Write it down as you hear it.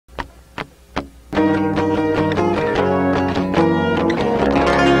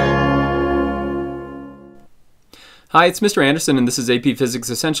Hi, it's Mr. Andersen, and this is AP Physics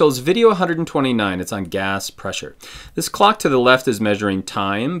Essentials video 129. It's on gas pressure. This clock to the left is measuring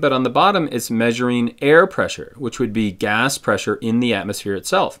time, but on the bottom it's measuring air pressure, which would be gas pressure in the atmosphere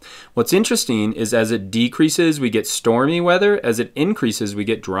itself. What's interesting is as it decreases, we get stormy weather. As it increases, we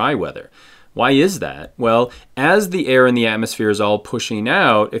get dry weather. Why is that? Well, as the air in the atmosphere is all pushing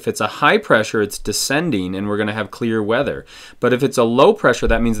out, if it's a high pressure, it's descending and we're going to have clear weather. But if it's a low pressure,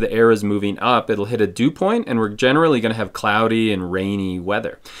 that means the air is moving up. It'll hit a dew point and we're generally going to have cloudy and rainy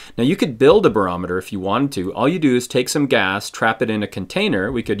weather. Now you could build a barometer if you wanted to. All you do is take some gas, trap it in a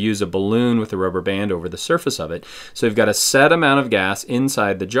container. We could use a balloon with a rubber band over the surface of it. So we've got a set amount of gas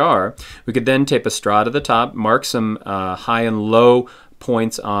inside the jar. We could then tape a straw to the top, mark some high and low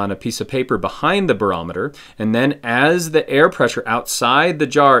points on a piece of paper behind the barometer, and then as the air pressure outside the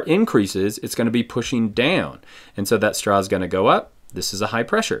jar increases, it's going to be pushing down, and so that straw is going to go up. This is a high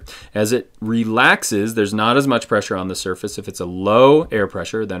pressure. As it relaxes, there's not as much pressure on the surface. If it's a low air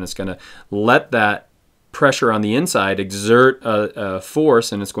pressure, then it's going to let that pressure on the inside exert a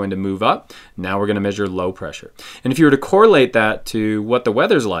force and it's going to move up. Now we're going to measure low pressure. And if you were to correlate that to what the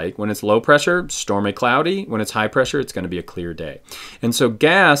weather's like, when it's low pressure, stormy, cloudy. When it's high pressure, it's going to be a clear day. And so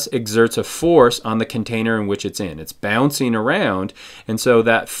gas exerts a force on the container in which it's in. It's bouncing around, and so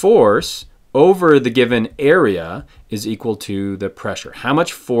that force over the given area is equal to the pressure. How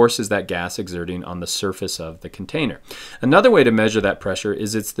much force is that gas exerting on the surface of the container? Another way to measure that pressure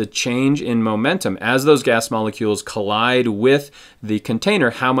is it's the change in momentum. As those gas molecules collide with the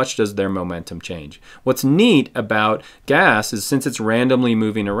container, how much does their momentum change? What's neat about gas is since it's randomly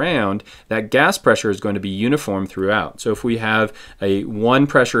moving around, that gas pressure is going to be uniform throughout. So if we have a one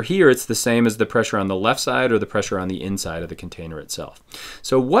pressure here, it's the same as the pressure on the left side or the pressure on the inside of the container itself.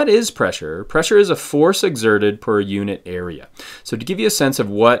 So what is pressure? Pressure is a force exerted per unit area. So to give you a sense of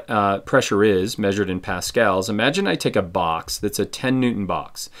what pressure is measured in pascals, imagine I take a box that's a 10 Newton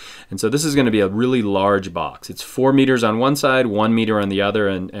box. And so this is going to be a really large box. It's 4 meters on one side, 1 meter on the other,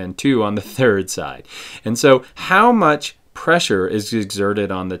 and 2 on the third side. And so how much pressure is exerted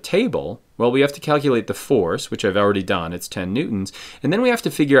on the table? Well, we have to calculate the force, which I've already done. It's 10 newtons. And then we have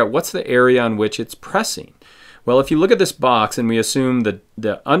to figure out what's the area on which it's pressing. Well, if you look at this box and we assume that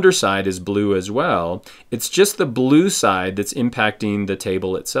the underside is blue as well, it's just the blue side that's impacting the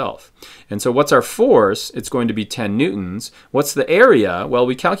table itself. And so what's our force? It's going to be 10 newtons. What's the area? Well,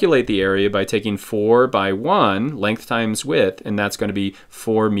 we calculate the area by taking 4 by 1, length times width, and that's going to be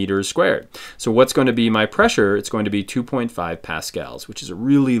 4 meters squared. So what's going to be my pressure? It's going to be 2.5 pascals, which is a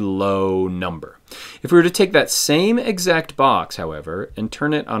really low number. If we were to take that same exact box, however, and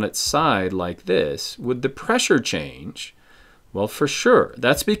turn it on its side like this, would the pressure change? Well, for sure.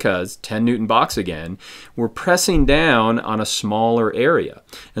 That's because 10 Newton box again, we're pressing down on a smaller area.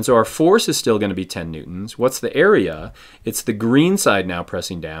 And so our force is still going to be 10 newtons. What's the area? It's the green side now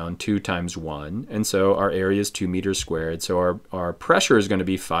pressing down, 2 times 1. And so our area is 2 meters squared. So our pressure is going to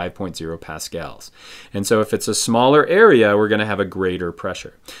be 5.0 pascals. And so if it's a smaller area, we're going to have a greater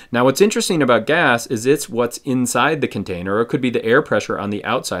pressure. Now what's interesting about gas is it's what's inside the container, or it could be the air pressure on the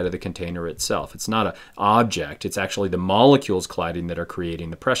outside of the container itself. It's not an object. It's actually the molecules colliding that are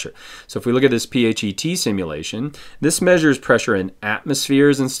creating the pressure. So if we look at this PHET simulation, this measures pressure in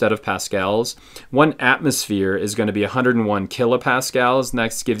atmospheres instead of pascals. 1 atmosphere is going to be 101 kilopascals, and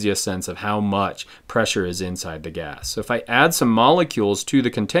that gives you a sense of how much pressure is inside the gas. So if I add some molecules to the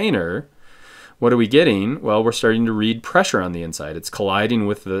container, what are we getting? Well, we're starting to read pressure on the inside. It's colliding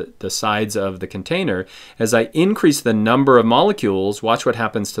with the sides of the container. As I increase the number of molecules, watch what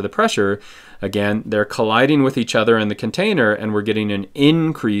happens to the pressure. Again, they're colliding with each other in the container, and we're getting an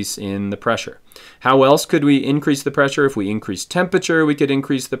increase in the pressure. How else could we increase the pressure? If we increase temperature, we could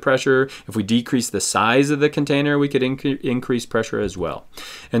increase the pressure. If we decrease the size of the container, we could increase pressure as well.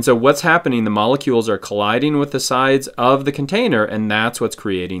 And so what's happening? The molecules are colliding with the sides of the container, and that's what's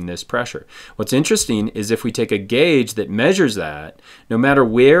creating this pressure. What's interesting is if we take a gauge that measures that, no matter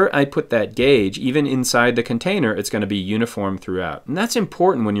where I put that gauge, even inside the container, it's going to be uniform throughout. And that's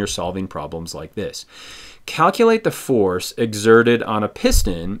important when you're solving problems like this. Calculate the force exerted on a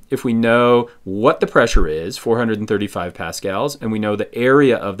piston if we know what the pressure is, 435 pascals, and we know the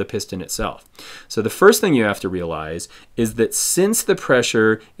area of the piston itself. So the first thing you have to realize is that since the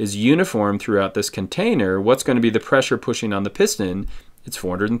pressure is uniform throughout this container, what's going to be the pressure pushing on the piston? It's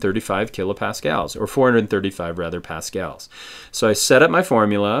 435 kilopascals, or 435 rather pascals. So I set up my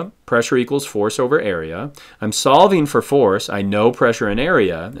formula, pressure equals force over area. I'm solving for force. I know pressure and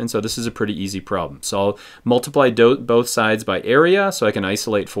area, and so this is a pretty easy problem. So I'll multiply both sides by area so I can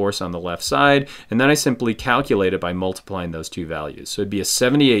isolate force on the left side, and then I simply calculate it by multiplying those two values. So it'd be a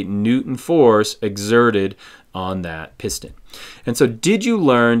 78 Newton force exerted on that piston. And so did you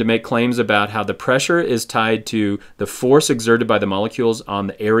learn to make claims about how the pressure is tied to the force exerted by the molecules on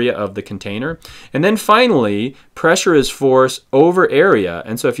the area of the container? And then finally, pressure is force over area.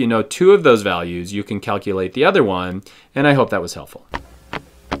 And so if you know two of those values, you can calculate the other one. And I hope that was helpful.